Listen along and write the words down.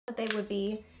they would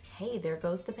be, hey, there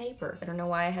goes the paper. I don't know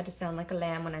why I had to sound like a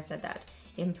lamb when I said that.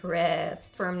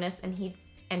 Impressed. Firmness and heat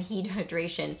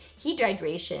hydration. Heat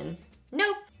hydration.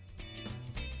 Nope.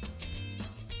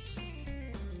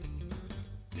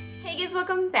 Hey guys,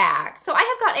 welcome back. So I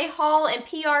have got a haul and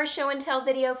PR show and tell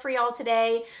video for y'all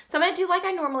today. So I'm gonna do like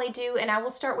I normally do, and I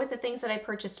will start with the things that I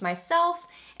purchased myself,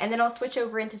 and then I'll switch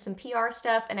over into some PR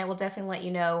stuff, and I will definitely let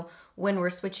you know when we're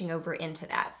switching over into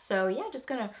that. So yeah, just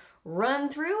gonna run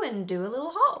through and do a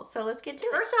little haul. So let's get to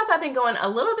it. First off, I've been going a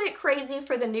little bit crazy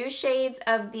for the new shades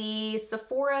of the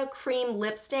Sephora cream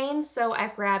lip stains. So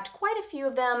I've grabbed quite a few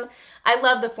of them. I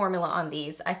love the formula on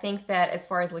these. I think that as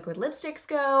far as liquid lipsticks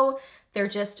go, they're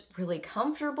just really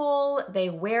comfortable. They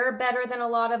wear better than a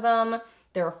lot of them.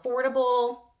 They're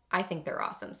affordable. I think they're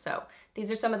awesome. So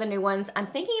these are some of the new ones. I'm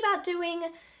thinking about doing,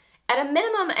 at a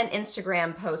minimum, an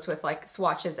Instagram post with like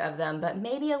swatches of them, but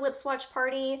maybe a lip swatch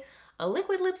party. A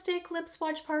liquid lipstick lip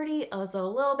swatch party is a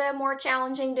little bit more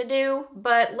challenging to do,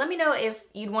 but let me know if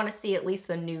you'd want to see at least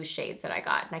the new shades that I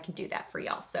got, and I can do that for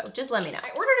y'all, so just let me know. I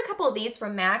ordered a couple of these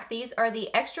from MAC. These are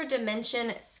the Extra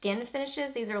Dimension Skin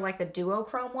Finishes. These are like the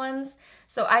duochrome ones.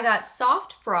 So I got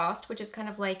Soft Frost, which is kind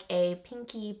of like a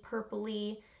pinky,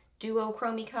 purpley,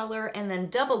 duochrome color, and then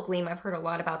Double Gleam. I've heard a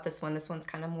lot about this one. This one's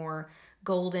kind of more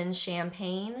golden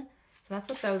champagne. So that's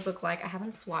what those look like. I have them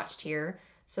swatched here.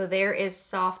 So there is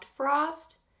Soft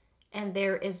Frost and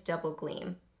there is Double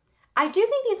Gleam. I do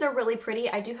think these are really pretty.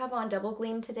 I do have on Double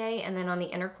Gleam today, and then on the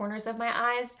inner corners of my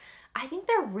eyes, I think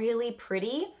they're really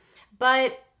pretty,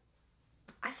 but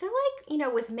I feel like, you know,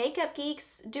 with Makeup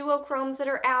Geek's duochromes that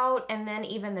are out, and then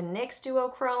even the NYX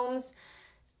duochromes,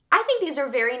 I think these are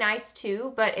very nice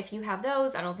too, but if you have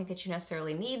those, I don't think that you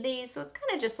necessarily need these. So it's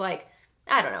kind of just like,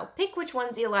 I don't know, pick which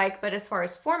ones you like, but as far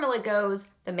as formula goes,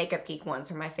 the Makeup Geek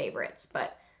ones are my favorites,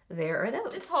 but there are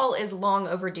those. This haul is long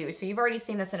overdue, so you've already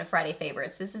seen this in a Friday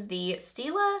Favorites. This is the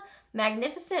Stila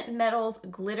Magnificent Metals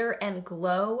Glitter and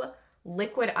Glow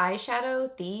Liquid Eyeshadow.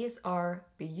 These are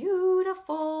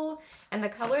beautiful. And the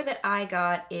color that I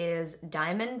got is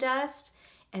Diamond Dust,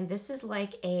 and this is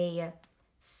like a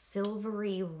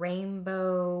silvery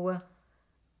rainbow,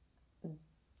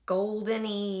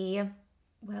 goldeny,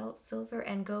 well, silver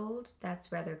and gold,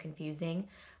 that's rather confusing,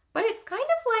 but it's kind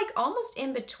of like almost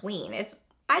in between. It's,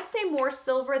 I'd say more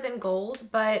silver than gold,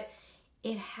 but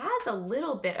it has a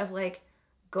little bit of like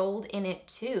gold in it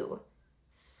too.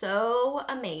 So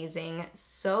amazing,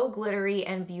 so glittery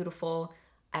and beautiful.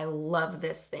 I love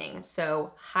this thing.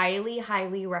 So highly,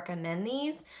 highly recommend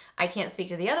these. I can't speak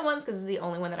to the other ones because this is the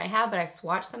only one that I have, but I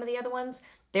swatched some of the other ones.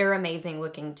 They're amazing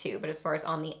looking too. But as far as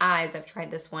on the eyes, I've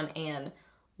tried this one and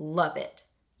love it.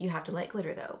 You have to like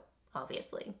glitter though,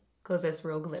 obviously, because it's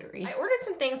real glittery. I ordered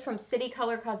some things from City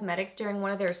Color Cosmetics during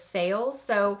one of their sales.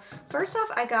 So first off,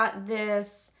 I got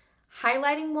this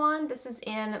highlighting wand. This is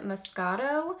in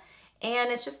Moscato,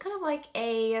 and it's just kind of like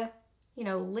a, you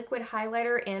know, liquid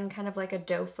highlighter in kind of like a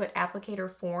doe foot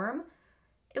applicator form.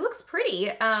 It looks pretty.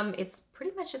 It's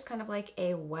pretty much just kind of like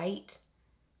a white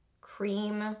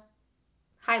cream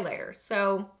highlighter.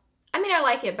 So, I mean, I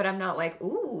like it, but I'm not like,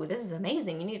 ooh, this is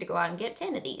amazing. You need to go out and get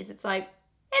 10 of these. It's like,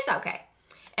 it's okay.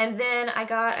 And then I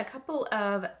got a couple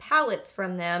of palettes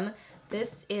from them.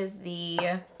 This is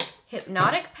the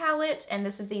Hypnotic palette, and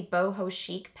this is the Boho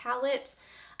Chic palette.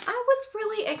 I was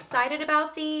really excited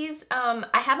about these. I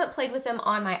haven't played with them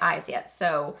on my eyes yet,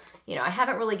 so, you know, I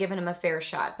haven't really given them a fair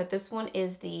shot, but this one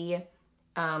is the,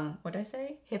 what did I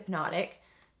say? Hypnotic.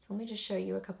 So let me just show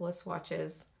you a couple of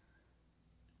swatches.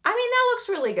 I mean, that looks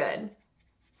really good.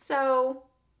 So,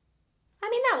 I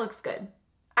mean, that looks good.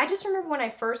 I just remember when I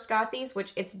first got these,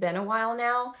 which it's been a while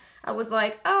now, I was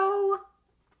like, oh,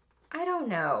 I don't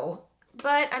know.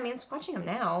 But, I mean, swatching them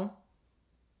now,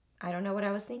 I don't know what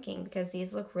I was thinking because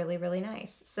these look really, really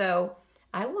nice. So,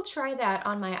 I will try that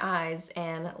on my eyes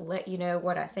and let you know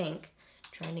what I think. I'm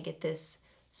trying to get this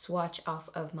swatch off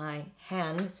of my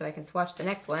hand so I can swatch the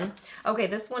next one. Okay,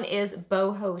 this one is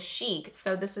Boho Chic.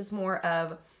 So, this is more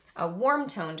of a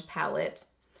warm-toned palette.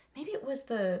 Maybe it was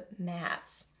the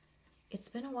mattes. It's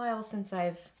been a while since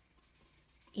I've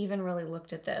even really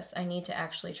looked at this. I need to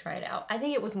actually try it out. I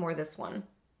think it was more this one.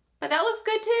 But that looks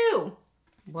good too.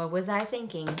 What was I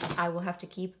thinking? I will have to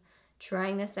keep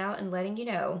trying this out and letting you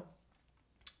know.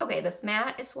 Okay, this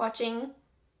matte is swatching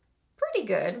pretty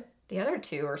good. The other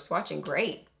two are swatching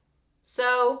great.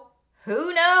 So,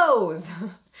 who knows?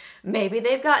 Maybe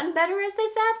they've gotten better as they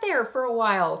sat there for a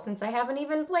while since I haven't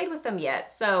even played with them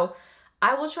yet. So,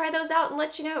 I will try those out and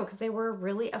let you know because they were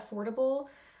really affordable.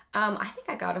 I think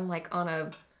I got them like on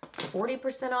a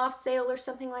 40% off sale or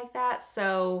something like that.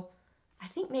 So I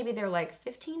think maybe they're like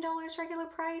 $15 regular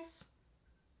price.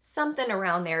 something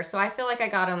around there. So I feel like I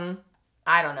got them,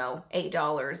 I don't know, $8,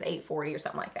 $8.40 or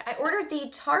something like that. I ordered the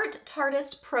Tarte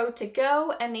Tartist Pro To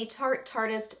Go and the Tarte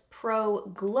Tartist Pro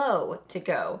Glow To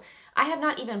Go. I have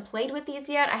not even played with these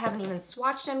yet. I haven't even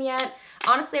swatched them yet.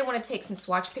 Honestly, I want to take some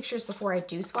swatch pictures before I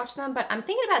do swatch them, but I'm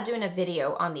thinking about doing a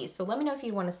video on these, so let me know if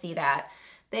you want to see that.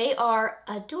 They are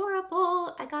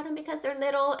adorable. I got them because they're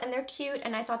little and they're cute,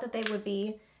 and I thought that they would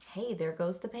be, hey, there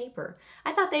goes the paper.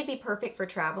 I thought they'd be perfect for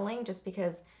traveling just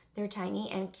because they're tiny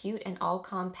and cute and all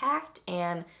compact,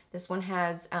 and this one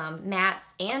has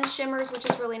mattes and shimmers, which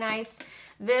is really nice.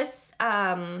 This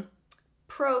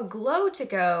Pro Glow To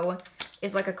Go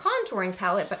is like a contouring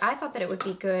palette, but I thought that it would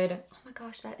be good. Oh my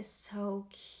gosh, that is so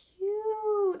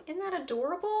cute. Isn't that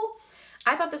adorable?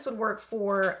 I thought this would work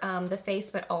for the face,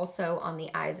 but also on the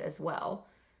eyes as well,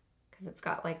 because it's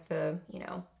got like the, you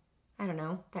know, I don't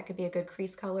know, that could be a good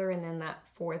crease color, and then that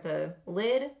for the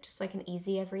lid, just like an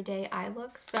easy everyday eye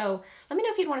look. So let me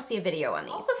know if you'd want to see a video on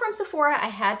these. Also from Sephora, I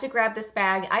had to grab this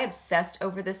bag. I obsessed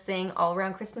over this thing all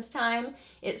around Christmas time.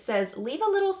 It says, leave a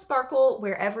little sparkle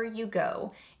wherever you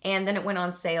go. And then it went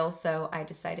on sale, so I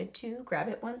decided to grab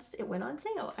it once it went on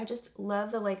sale. I just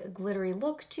love the like glittery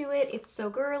look to it. It's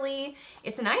so girly.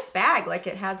 It's a nice bag. Like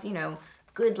it has, you know,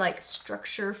 good like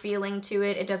structure feeling to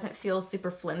it. It doesn't feel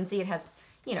super flimsy. It has,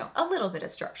 you know, a little bit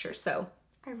of structure. So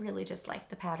I really just like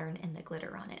the pattern and the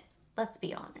glitter on it. Let's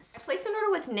be honest. I placed an order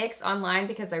with NYX online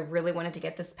because I really wanted to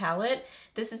get this palette.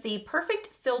 This is the Perfect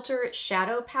Filter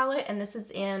Shadow Palette, and this is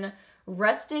in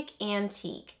Rustic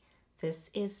Antique.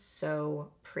 This is so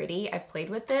pretty. I've played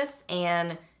with this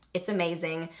and it's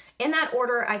amazing. In that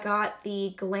order, I got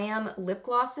the Glam lip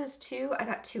glosses too. I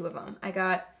got 2 of them. I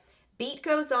got Beat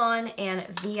Goes On and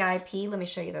VIP. Let me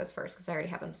show you those first because I already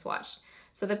have them swatched.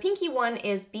 So the pinky one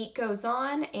is Beat Goes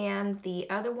On and the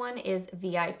other one is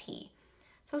VIP.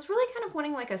 So I was really kind of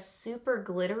wanting like a super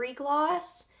glittery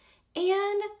gloss,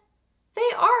 and they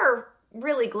are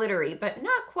really glittery, but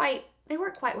not quite, they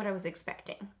weren't quite what I was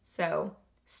expecting. So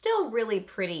still really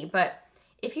pretty, but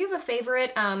if you have a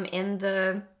favorite in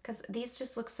the, because these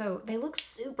just look so, they look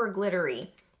super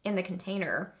glittery in the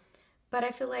container, but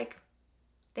I feel like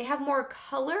they have more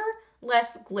color,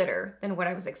 less glitter than what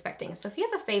I was expecting. So if you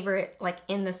have a favorite like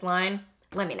in this line,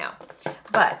 let me know.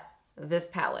 But this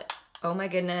palette, oh my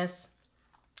goodness,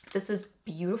 this is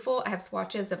beautiful. I have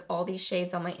swatches of all these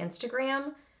shades on my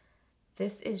Instagram.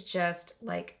 This is just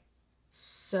like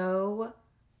so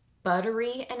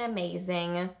buttery and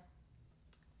amazing.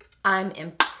 I'm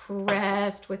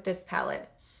impressed with this palette.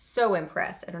 So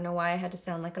impressed. I don't know why I had to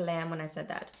sound like a lamb when I said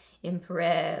that.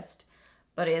 Impressed.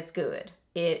 But it's good.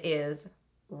 It is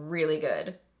really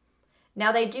good.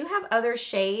 Now they do have other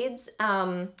shades,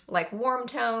 like warm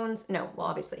tones. No, well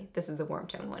obviously this is the warm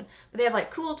tone one. But they have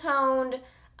like cool toned,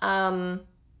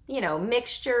 you know,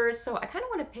 mixtures. So I kind of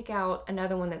want to pick out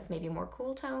another one that's maybe more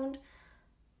cool toned.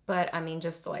 But I mean,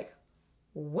 just like,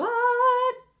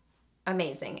 what?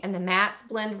 Amazing. And the mattes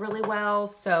blend really well,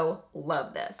 so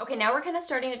love this. Okay, now we're kind of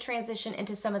starting to transition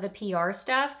into some of the PR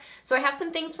stuff. So I have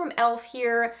some things from e.l.f.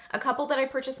 here, a couple that I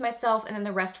purchased myself, and then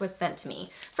the rest was sent to me.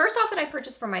 First off, that I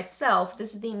purchased for myself,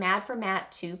 this is the Mad for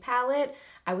Matte 2 palette.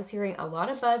 I was hearing a lot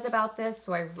of buzz about this,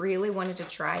 so I really wanted to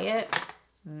try it.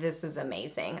 This is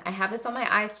amazing. I have this on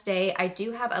my eyes today. I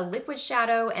do have a liquid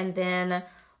shadow and then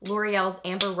L'Oreal's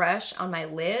Amber Rush on my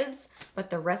lids, but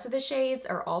the rest of the shades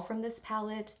are all from this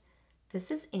palette. This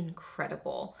is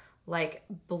incredible. Like,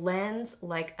 blends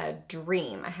like a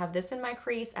dream. I have this in my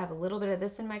crease. I have a little bit of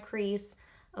this in my crease,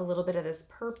 a little bit of this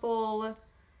purple.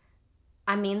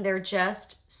 I mean, they're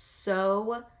just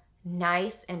so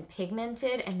nice and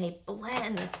pigmented, and they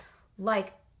blend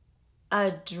like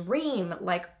a dream,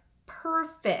 like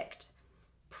perfect.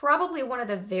 Probably one of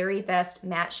the very best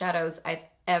matte shadows I've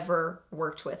ever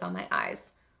worked with on my eyes.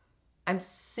 I'm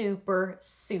super,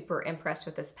 super impressed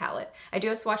with this palette. I do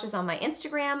have swatches on my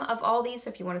Instagram of all these, so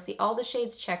if you want to see all the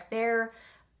shades, check there.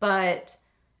 But,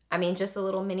 I mean, just a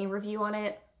little mini review on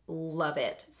it. Love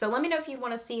it. So let me know if you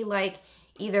want to see, like,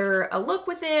 either a look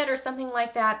with it or something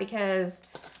like that, because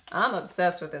I'm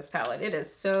obsessed with this palette. It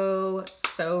is so,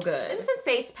 so good. And some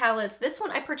face palettes. This one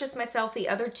I purchased myself. The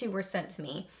other 2 were sent to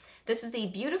me. This is the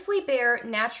Beautifully Bare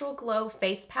Natural Glow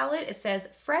Face Palette. It says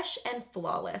Fresh and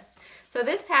Flawless. So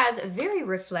this has very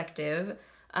reflective,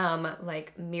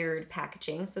 like mirrored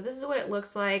packaging. So this is what it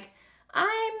looks like.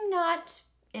 I'm not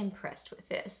impressed with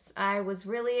this. I was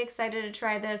really excited to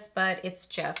try this, but it's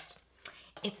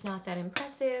not that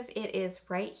impressive. It is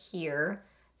right here.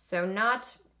 So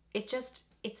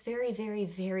it's very, very,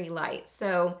 very light.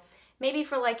 So maybe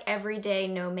for like everyday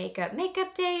no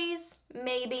makeup days,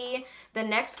 maybe. The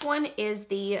next one is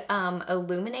the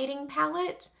Illuminating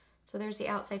palette. So there's the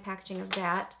outside packaging of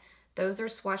that. Those are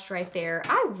swatched right there.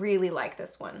 I really like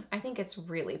this one. I think it's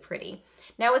really pretty.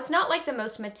 Now, it's not like the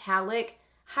most metallic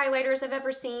highlighters I've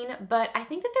ever seen, but I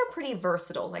think that they're pretty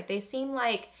versatile. Like, they seem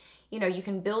like, you know, you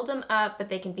can build them up, but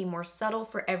they can be more subtle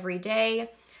for every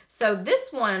day. So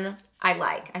this one I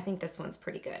like. I think this one's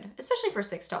pretty good, especially for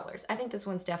 $6. I think this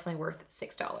one's definitely worth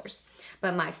 $6.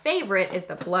 But my favorite is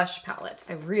the blush palette.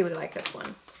 I really like this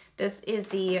one. This is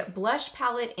the blush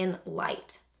palette in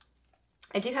Light.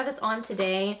 I do have this on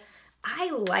today.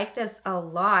 I like this a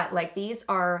lot. Like, these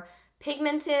are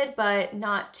pigmented, but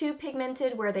not too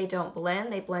pigmented where they don't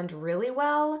blend. They blend really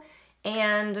well,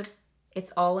 and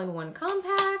it's all in one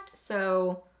compact,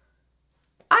 so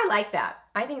I like that.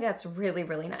 I think that's really,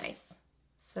 really nice.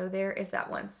 So there is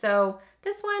that one. So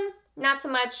this one, not so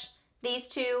much. These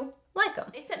two, like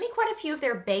them. They sent me quite a few of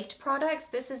their baked products.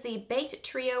 This is the Baked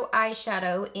Trio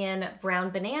eyeshadow in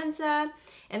Brown Bonanza,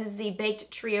 and this is the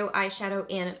Baked Trio eyeshadow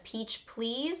in Peach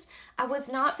Please. I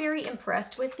was not very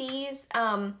impressed with these.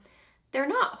 They're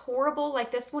not horrible.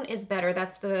 Like, this one is better.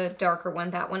 That's the darker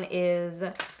one. That one is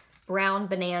Brown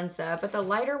Bonanza. But the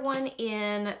lighter one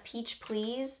in Peach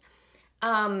Please,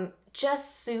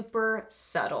 just super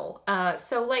subtle.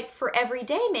 So like for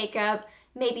everyday makeup,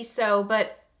 maybe so,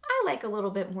 but I like a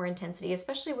little bit more intensity,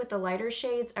 especially with the lighter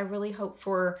shades. I really hope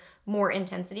for more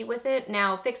intensity with it.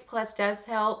 Now, Fix Plus does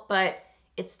help, but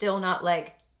it's still not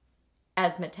like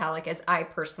as metallic as I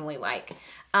personally like.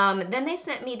 Then they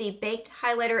sent me the Baked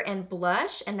Highlighter and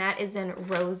Blush, and that is in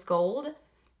Rose Gold.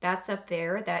 That's up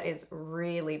there. That is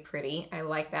really pretty. I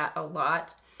like that a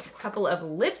lot. A couple of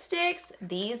lipsticks.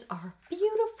 These are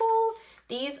beautiful.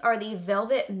 These are the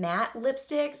Velvet Matte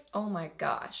lipsticks. Oh my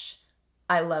gosh.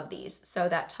 I love these. So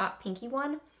that top pinky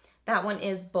one, that one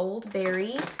is Bold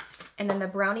Berry. And then the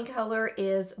brownie color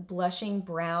is Blushing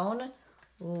Brown.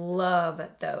 Love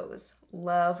those.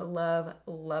 Love, love,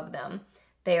 love them.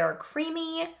 They are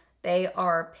creamy. They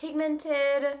are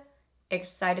pigmented.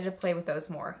 Excited to play with those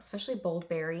more, especially Bold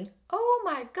Berry. Oh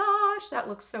my gosh, that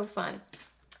looks so fun.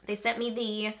 They sent me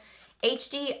the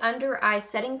HD Under Eye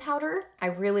Setting Powder. I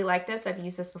really like this. I've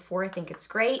used this before. I think it's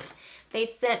great. They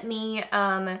sent me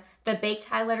the Baked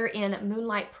Highlighter in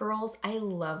Moonlight Pearls. I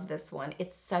love this one.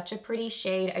 It's such a pretty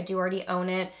shade. I do already own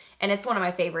it, and it's one of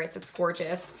my favorites. It's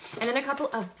gorgeous. And then a couple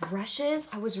of brushes.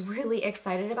 I was really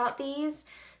excited about these.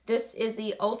 This is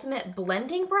the Ultimate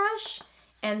Blending Brush,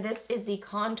 and this is the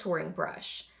Contouring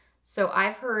Brush. So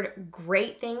I've heard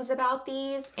great things about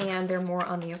these, and they're more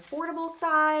on the affordable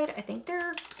side. I think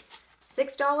they're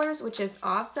 $6, which is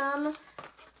awesome.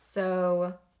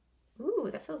 So, ooh,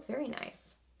 that feels very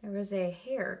nice. There was a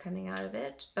hair coming out of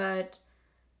it, but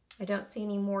I don't see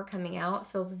any more coming out.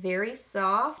 It feels very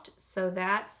soft, so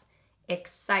that's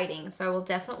exciting. So I will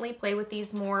definitely play with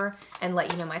these more and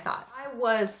let you know my thoughts. I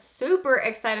was super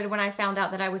excited when I found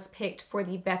out that I was picked for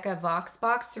the Becca Vox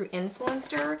box through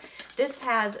Influencer. This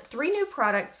has 3 new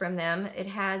products from them. It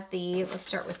has the, let's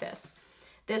start with this.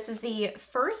 This is the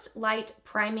First Light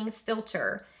Priming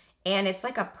Filter, and it's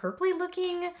like a purpley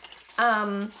looking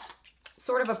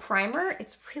sort of a primer.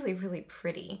 It's really, really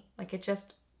pretty. Like, it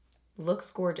just looks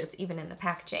gorgeous even in the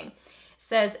packaging.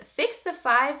 Says, fix the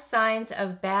 5 signs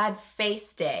of bad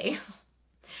face day.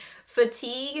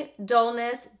 Fatigue,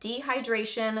 dullness,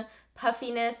 dehydration,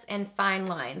 puffiness, and fine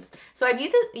lines. So I've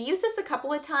used this a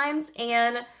couple of times,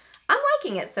 and I'm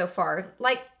liking it so far.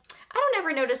 Like, I don't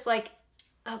ever notice like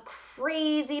a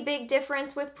crazy big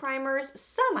difference with primers.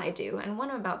 Some I do, and one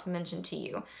I'm about to mention to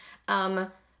you.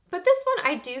 But this one,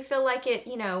 I do feel like it,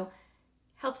 you know,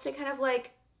 helps to kind of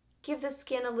like give the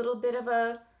skin a little bit of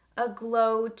a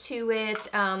glow to it.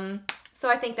 So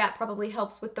I think that probably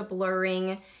helps with the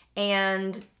blurring,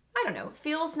 and I don't know,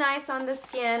 feels nice on the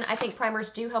skin. I think primers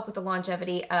do help with the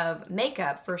longevity of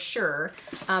makeup for sure.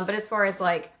 But as far as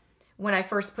like when I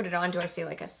first put it on, do I see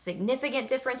like a significant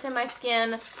difference in my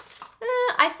skin?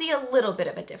 I see a little bit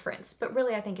of a difference, but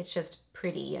really I think it's just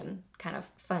pretty and kind of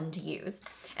fun to use.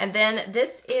 And then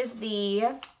this is the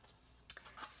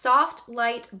Soft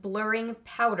Light Blurring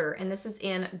Powder, and this is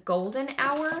in Golden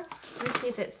Hour. Let me see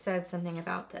if it says something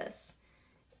about this.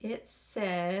 It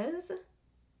says,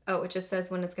 oh, it just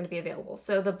says when it's going to be available.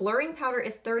 So the blurring powder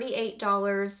is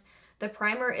 $38. The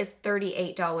primer is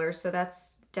 $38, so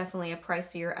that's definitely a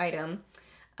pricier item.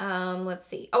 Let's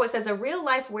see. Oh, it says a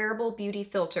real-life wearable beauty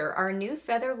filter. Our new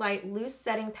Feather Light Loose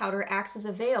Setting Powder acts as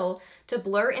a veil to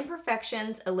blur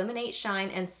imperfections, eliminate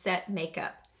shine, and set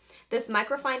makeup. This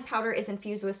microfine powder is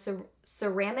infused with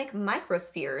ceramic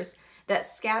microspheres that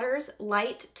scatters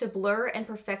light to blur and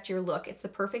perfect your look. It's the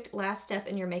perfect last step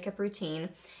in your makeup routine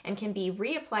and can be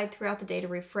reapplied throughout the day to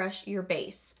refresh your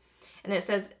base. And it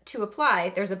says to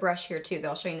apply, there's a brush here too that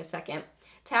I'll show you in a second.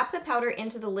 Tap the powder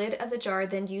into the lid of the jar,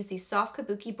 then use the soft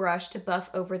kabuki brush to buff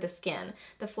over the skin.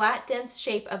 The flat, dense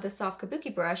shape of the soft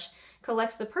kabuki brush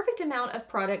collects the perfect amount of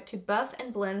product to buff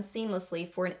and blend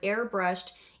seamlessly for an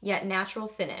airbrushed yet natural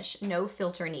finish. No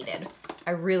filter needed.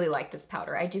 I really like this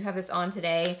powder. I do have this on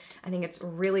today. I think it's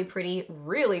really pretty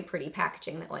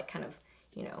packaging that like kind of,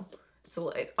 you know,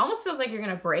 it almost feels like you're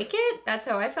gonna break it. That's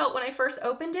how I felt when I first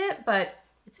opened it, but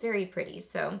it's very pretty.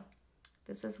 So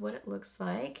this is what it looks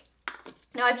like.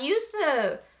 Now I've used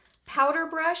the powder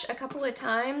brush a couple of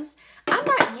times. I'm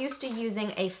not used to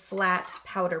using a flat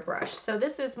powder brush. So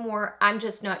this is more, I'm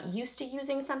just not used to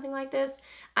using something like this.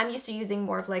 I'm used to using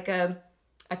more of like a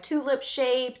tulip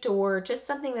shaped or just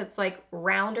something that's like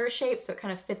rounder shaped so it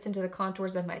kind of fits into the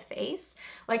contours of my face.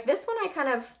 Like this one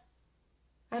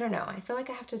I don't know, I feel like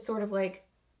I have to sort of like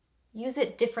use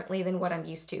it differently than what I'm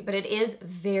used to, but it is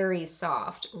very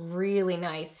soft, really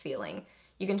nice feeling.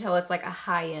 You can tell it's like a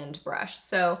high-end brush.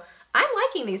 So I'm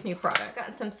liking these new products.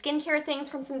 Got some skincare things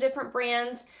from some different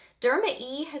brands. Derma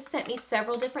E has sent me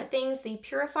several different things. The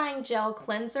Purifying Gel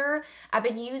Cleanser. I've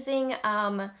been using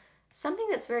something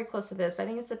that's very close to this. I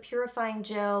think it's the Purifying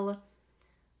Gel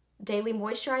Daily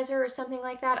Moisturizer or something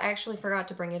like that. I actually forgot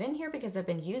to bring it in here because I've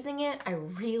been using it. I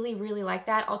really like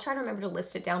that. I'll try to remember to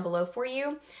list it down below for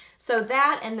you. So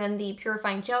that, and then the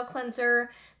Purifying Gel Cleanser.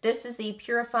 This is the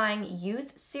Purifying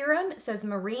Youth Serum. It says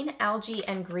marine algae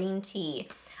and green tea.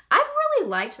 I've really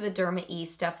liked the Derma E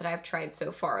stuff that I've tried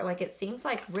so far. Like it seems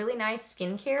like really nice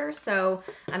skincare, so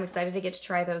I'm excited to get to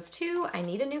try those too. I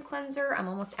need a new cleanser. I'm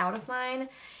almost out of mine.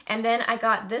 And then I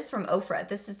got this from OFRA.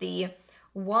 This is the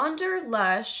Wander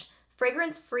Lush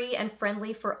fragrance-free and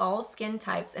friendly for all skin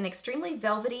types, an extremely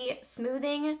velvety,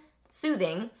 soothing,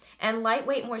 and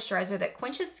lightweight moisturizer that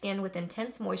quenches skin with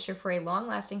intense moisture for a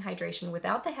long-lasting hydration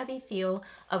without the heavy feel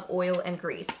of oil and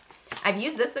grease. I've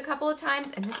used this a couple of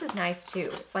times, and this is nice too.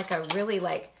 It's like a really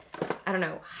like, I don't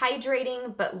know,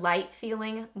 hydrating but light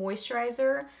feeling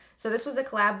moisturizer. So this was a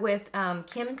collab with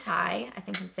Kim Tai, I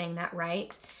think I'm saying that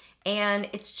right. And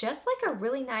it's just like a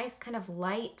really nice kind of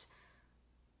light,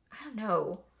 I don't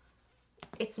know,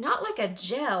 it's not like a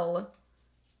gel,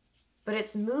 but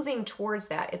it's moving towards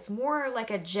that. It's more like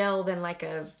a gel than like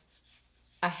a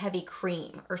heavy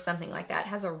cream or something like that. It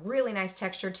has a really nice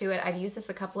texture to it. I've used this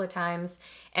a couple of times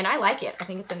and I like it. I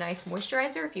think it's a nice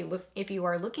moisturizer. If you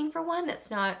are looking for one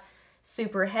that's not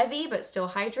super heavy but still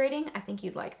hydrating, I think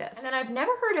you'd like this. And then I've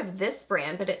never heard of this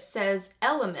brand, but it says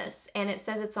Ebates and it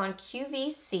says it's on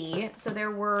QVC. So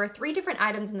there were 3 different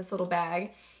items in this little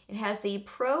bag. It has the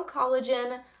Pro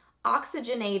Collagen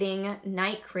Oxygenating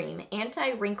Night Cream,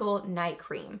 Anti-Wrinkle Night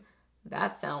Cream.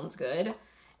 That sounds good.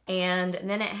 And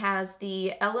then it has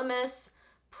the Ebates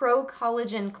Pro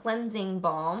Collagen Cleansing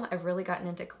Balm. I've really gotten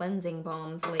into cleansing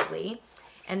balms lately.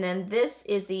 And then this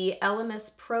is the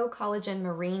Ebates Pro Collagen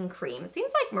Marine Cream. It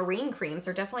seems like marine creams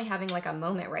are definitely having like a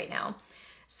moment right now. It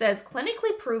says,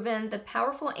 clinically proven, the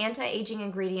powerful anti-aging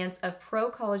ingredients of Pro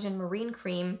Collagen Marine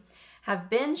Cream have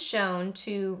been shown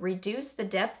to reduce the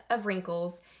depth of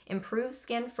wrinkles, improve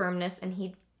skin firmness, and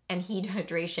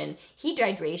hydration.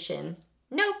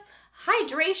 Nope.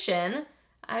 Hydration.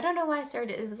 I don't know why I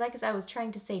started. It was like as I was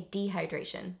trying to say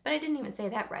dehydration, but I didn't even say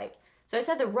that right. So I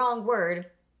said the wrong word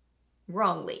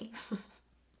wrongly.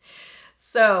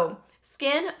 So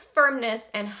skin firmness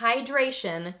and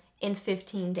hydration in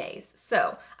 15 days.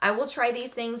 So I will try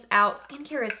these things out.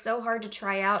 Skincare is so hard to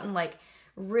try out and like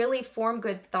really form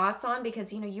good thoughts on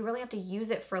because, you know, you really have to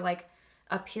use it for like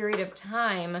a period of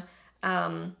time.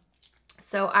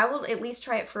 So I will at least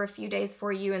try it for a few days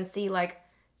for you and see like,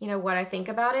 you know, what I think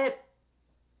about it.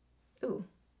 Ooh,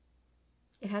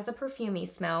 it has a perfumey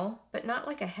smell, but not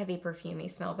like a heavy perfumey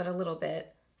smell, but a little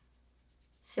bit.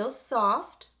 Feels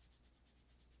soft.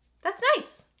 That's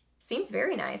nice. Seems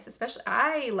very nice, especially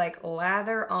I like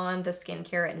lather on the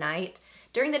skincare at night.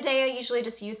 During the day, I usually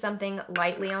just use something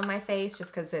lightly on my face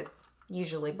just because it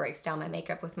usually breaks down my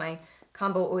makeup with my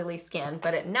combo oily skin.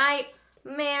 But at night,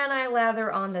 man, I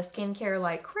lather on the skincare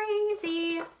like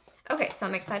crazy. Okay, so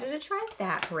I'm excited to try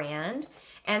that brand.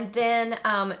 And then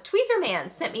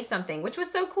Tweezerman sent me something, which was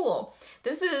so cool.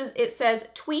 It says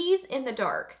Tweeze in the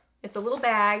Dark. It's a little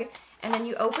bag, and then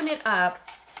you open it up.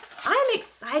 I'm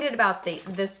excited about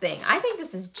this thing. I think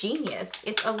this is genius.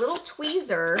 It's a little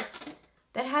tweezer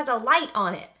that has a light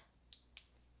on it.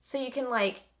 So you can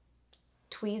like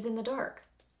tweeze in the dark.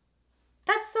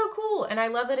 That's so cool. And I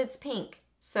love that it's pink.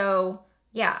 So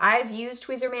yeah, I've used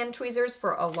Tweezerman tweezers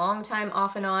for a long time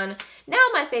off and on. Now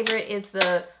my favorite is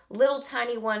the little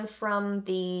tiny one from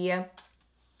the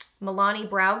Milani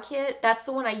Brow Kit. That's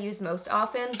the one I use most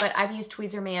often, but I've used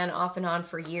Tweezer Man off and on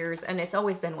for years, and it's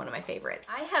always been one of my favorites.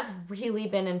 I have really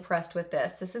been impressed with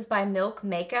this. This is by Milk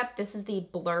Makeup. This is the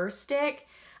Blur Stick.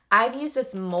 I've used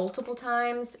this multiple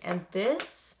times, and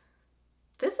this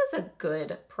is a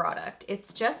good product.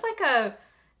 It's just like a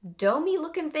domey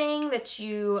looking thing that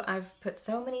I've put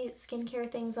so many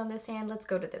skincare things on this hand. Let's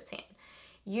go to this hand.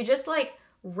 You just like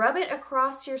rub it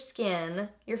across your skin,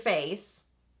 your face.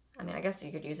 I mean, I guess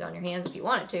you could use it on your hands if you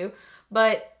wanted to,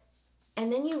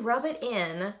 and then you rub it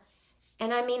in,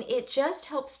 and I mean, it just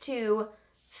helps to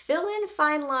fill in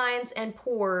fine lines and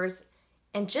pores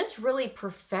and just really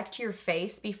perfect your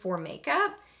face before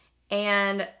makeup.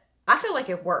 And I feel like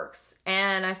it works,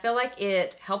 and I feel like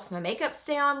it helps my makeup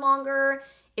stay on longer.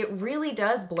 It really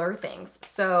does blur things.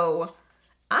 So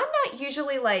I'm not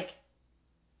usually like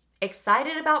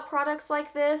excited about products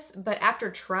like this, but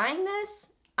after trying this,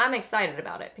 I'm excited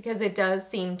about it because it does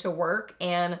seem to work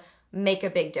and make a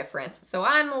big difference. So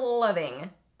I'm loving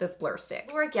this Blur Stick.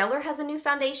 Laura Geller has a new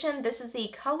foundation. This is the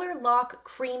Color Lock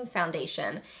Cream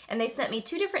Foundation, and they sent me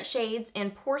 2 different shades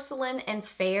in Porcelain and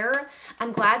Fair.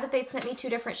 I'm glad that they sent me 2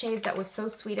 different shades. That was so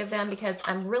sweet of them because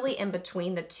I'm really in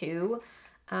between the two.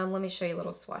 Let me show you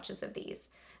little swatches of these.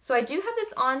 So I do have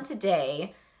this on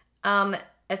today. Let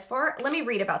me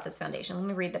read about this foundation. Let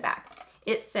me read the back.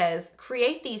 It says,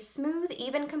 create the smooth,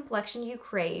 even complexion you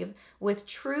crave with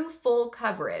true full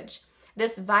coverage.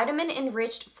 This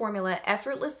vitamin-enriched formula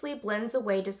effortlessly blends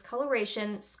away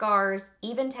discoloration, scars,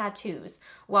 even tattoos,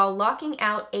 while locking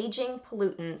out aging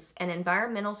pollutants and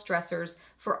environmental stressors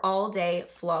for all-day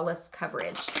flawless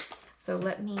coverage. So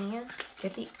let me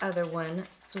get the other one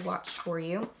swatched for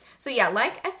you. So yeah,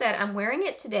 like I said, I'm wearing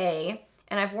it today,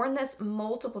 and I've worn this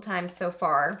multiple times so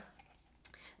far.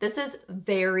 This is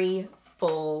very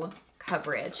full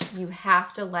coverage. You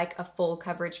have to like a full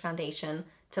coverage foundation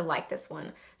to like this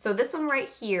one. So this one right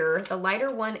here, the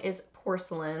lighter one is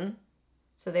Porcelain.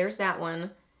 So there's that one.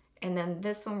 And then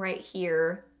this one right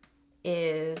here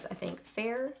is, I think,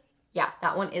 Fair. Yeah,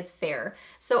 that one is Fair.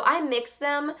 So I mix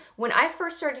them. When I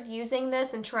first started using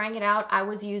this and trying it out, I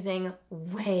was using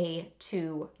way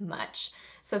too much.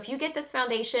 So if you get this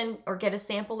foundation or get a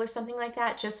sample or something like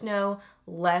that, just know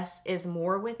less is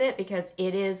more with it because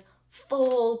it is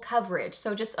full coverage.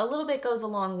 So just a little bit goes a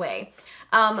long way.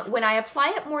 When I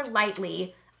apply it more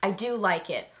lightly, I do like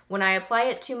it. When I apply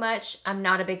it too much, I'm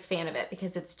not a big fan of it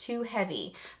because it's too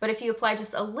heavy. But if you apply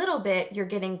just a little bit, you're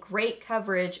getting great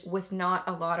coverage with not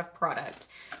a lot of product.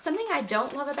 Something I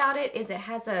don't love about it is it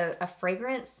has a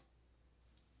fragrance.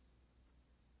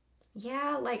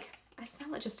 Yeah, like I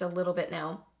smell it just a little bit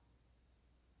now.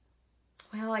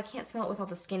 Well, I can't smell it with all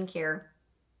the skincare.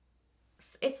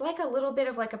 It's like a little bit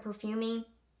of like a perfumey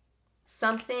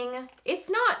something. It's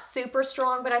not super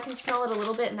strong, but I can smell it a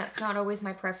little bit, and that's not always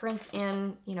my preference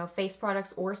in, you know, face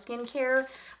products or skincare.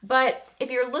 But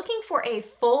if you're looking for a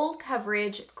full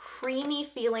coverage, creamy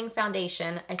feeling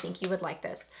foundation, I think you would like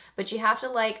this. But you have to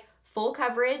like full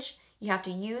coverage. You have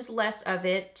to use less of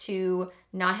it to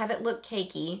not have it look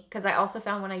cakey, because I also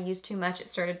found when I used too much, it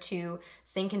started to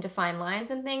sink into fine lines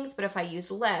and things, but if I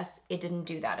used less, it didn't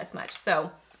do that as much.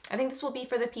 So I think this will be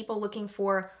for the people looking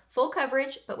for full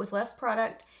coverage, but with less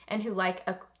product, and who like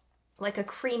a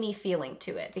creamy feeling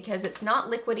to it, because it's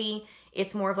not liquidy,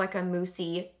 it's more of like a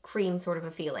moussey cream sort of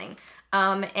a feeling.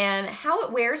 And how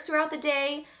it wears throughout the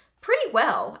day, pretty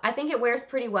well. I think it wears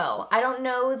pretty well. I don't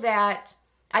know that,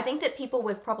 I think that people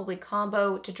with probably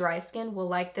combo to dry skin will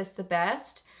like this the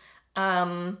best.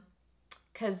 Because,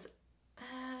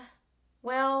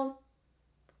 well,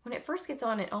 when it first gets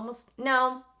on, it almost,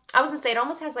 no, I was gonna say it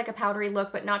almost has like a powdery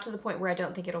look, but not to the point where I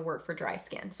don't think it'll work for dry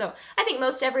skin. So I think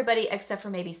most everybody except for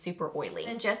maybe super oily.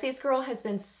 And Jessie's Girl has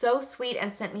been so sweet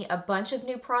and sent me a bunch of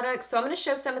new products. So I'm gonna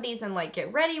show some of these and like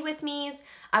get ready with me's.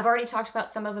 I've already talked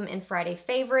about some of them in Friday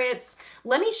favorites.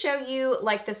 Let me show you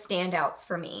like the standouts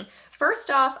for me. First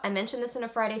off, I mentioned this in a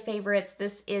Friday favorites.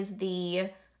 This is the,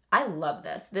 I love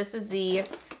this. This is the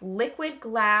Liquid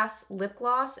Glass Lip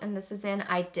Gloss, and this is in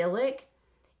Idyllic.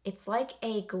 It's like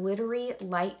a glittery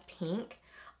light pink.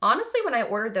 Honestly, when I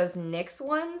ordered those NYX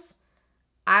ones,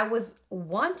 I was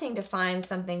wanting to find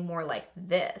something more like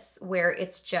this, where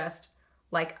it's just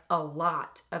like a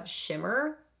lot of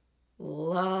shimmer.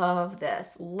 Love this,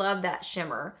 love that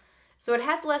shimmer. So it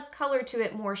has less color to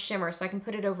it, more shimmer, so I can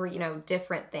put it over, you know,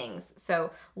 different things.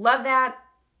 So love that.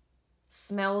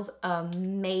 Smells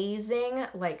amazing,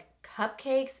 like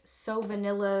cupcakes, so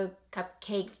vanilla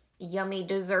cupcake yummy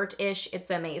dessert-ish.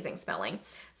 It's amazing smelling.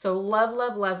 So love,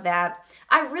 love, love that.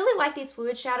 I really like these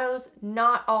fluid shadows.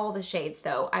 Not all the shades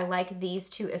though. I like these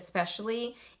two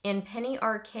especially in Penny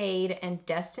Arcade and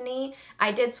Destiny.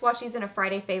 I did swatch these in a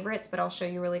Friday favorites, but I'll show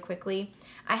you really quickly.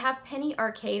 I have Penny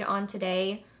Arcade on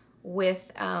today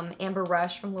with Amber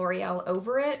Rush from L'Oreal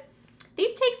over it.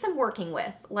 These take some working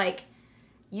with. Like,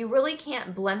 you really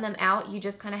can't blend them out. You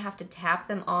just kind of have to tap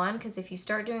them on, because if you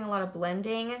start doing a lot of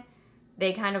blending,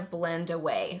 they kind of blend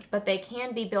away. But they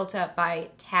can be built up by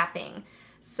tapping.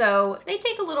 So they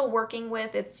take a little working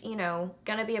with. It's, you know,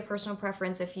 gonna be a personal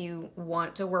preference if you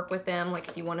want to work with them, like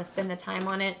if you want to spend the time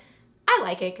on it. I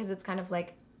like it because it's kind of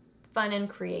like fun and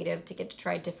creative to get to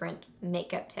try different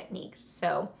makeup techniques.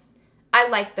 So I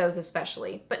like those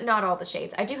especially, but not all the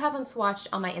shades. I do have them swatched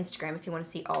on my Instagram if you want to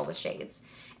see all the shades.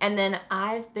 And then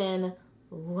I've been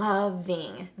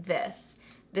loving this.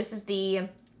 This is the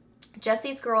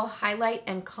Jessie's Girl Highlight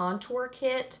and Contour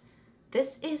Kit.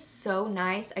 This is so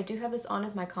nice. I do have this on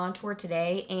as my contour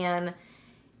today, and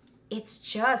it's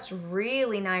just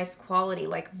really nice quality,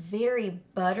 like very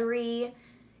buttery,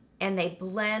 and they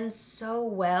blend so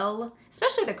well,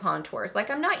 especially the contours. Like,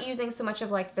 I'm not using so much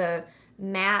of like the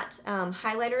matte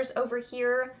highlighters over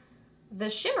here. The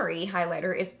shimmery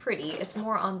highlighter is pretty. It's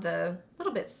more on the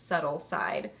little bit subtle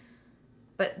side,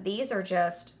 but these are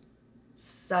just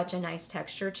such a nice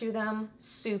texture to them.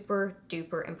 Super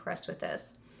duper impressed with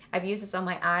this. I've used this on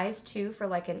my eyes too for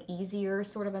like an easier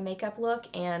sort of a makeup look,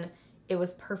 and it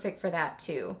was perfect for that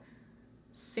too.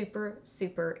 Super,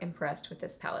 super impressed with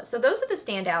this palette. So those are the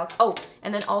standouts. Oh,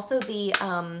 and then also the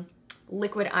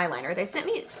liquid eyeliner. They sent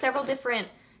me several different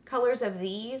colors of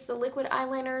these, the liquid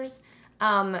eyeliners.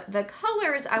 The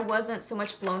colors I wasn't so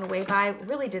much blown away by.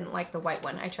 Really didn't like the white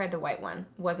one. I tried the white one.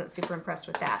 Wasn't super impressed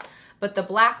with that. But the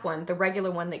black one, the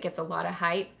regular one that gets a lot of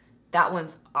hype, that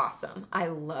one's awesome. I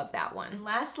love that one. And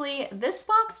lastly, this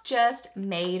box just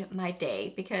made my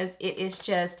day because it is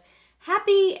just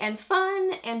happy and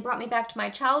fun and brought me back to my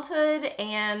childhood,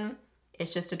 and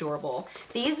it's just adorable.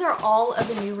 These are all of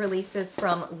the new releases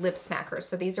from Lip Smackers.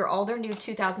 So these are all their new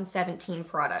 2017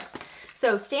 products.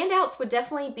 So standouts would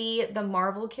definitely be the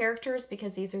Marvel characters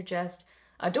because these are just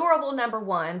adorable,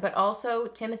 #1, but also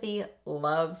Timothy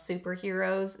loves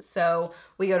superheroes. So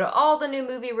we go to all the new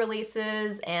movie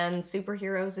releases, and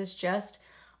superheroes is just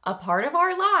a part of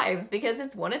our lives because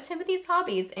it's one of Timothy's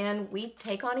hobbies, and we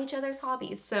take on each other's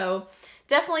hobbies. So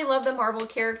definitely love the Marvel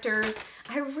characters.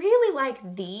 I really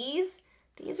like these.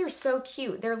 These are so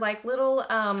cute. They're like little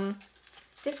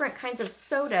different kinds of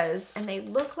sodas, and they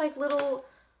look like little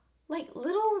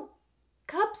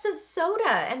cups of soda,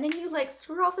 and then you like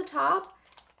screw off the top,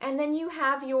 and then you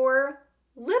have your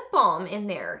lip balm in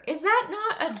there. Is that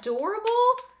not adorable?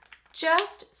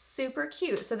 Just super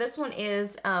cute. So this one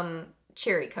is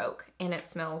cherry Coke, and it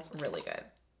smells really good.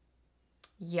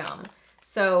 Yum.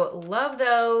 So love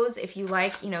those. If you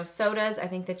like, you know, sodas, I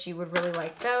think that you would really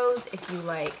like those. If you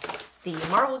like the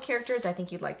Marvel characters, I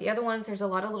think you'd like the other ones. There's a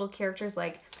lot of little characters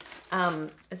like,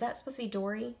 is that supposed to be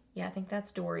Dory? Yeah, I think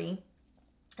that's Dory.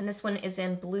 And this one is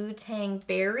in Blue Tang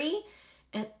Berry.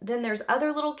 And then there's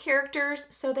other little characters.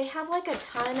 So they have like a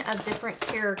ton of different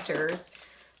characters.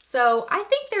 So I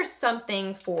think there's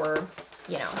something for,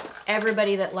 you know,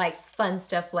 everybody that likes fun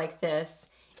stuff like this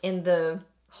in the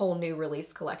whole new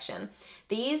release collection.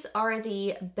 These are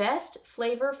the Best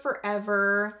Flavor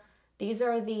Forever. These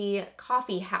are the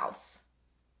Coffee House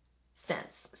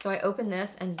scents. So I opened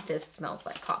this, and this smells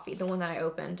like coffee. The one that I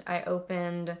opened, I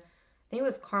think it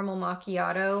was Caramel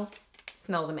Macchiato.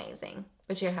 Smelled amazing,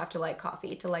 but you have to like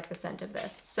coffee to like the scent of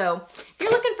this. So if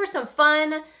you're looking for some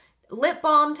fun lip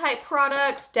balm type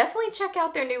products, definitely check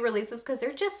out their new releases because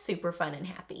they're just super fun and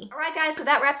happy. All right, guys, so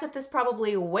that wraps up this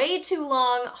probably way too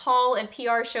long haul and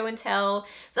PR show and tell.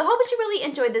 So I hope that you really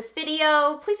enjoyed this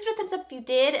video. Please hit a thumbs up if you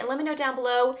did, and let me know down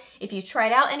below if you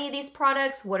tried out any of these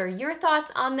products. What are your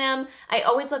thoughts on them? I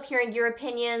always love hearing your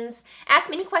opinions. Ask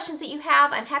me any questions that you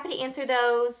have. I'm happy to answer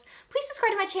those. Please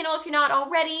subscribe to my channel if you're not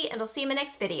already, and I'll see you in my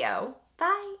next video.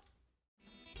 Bye.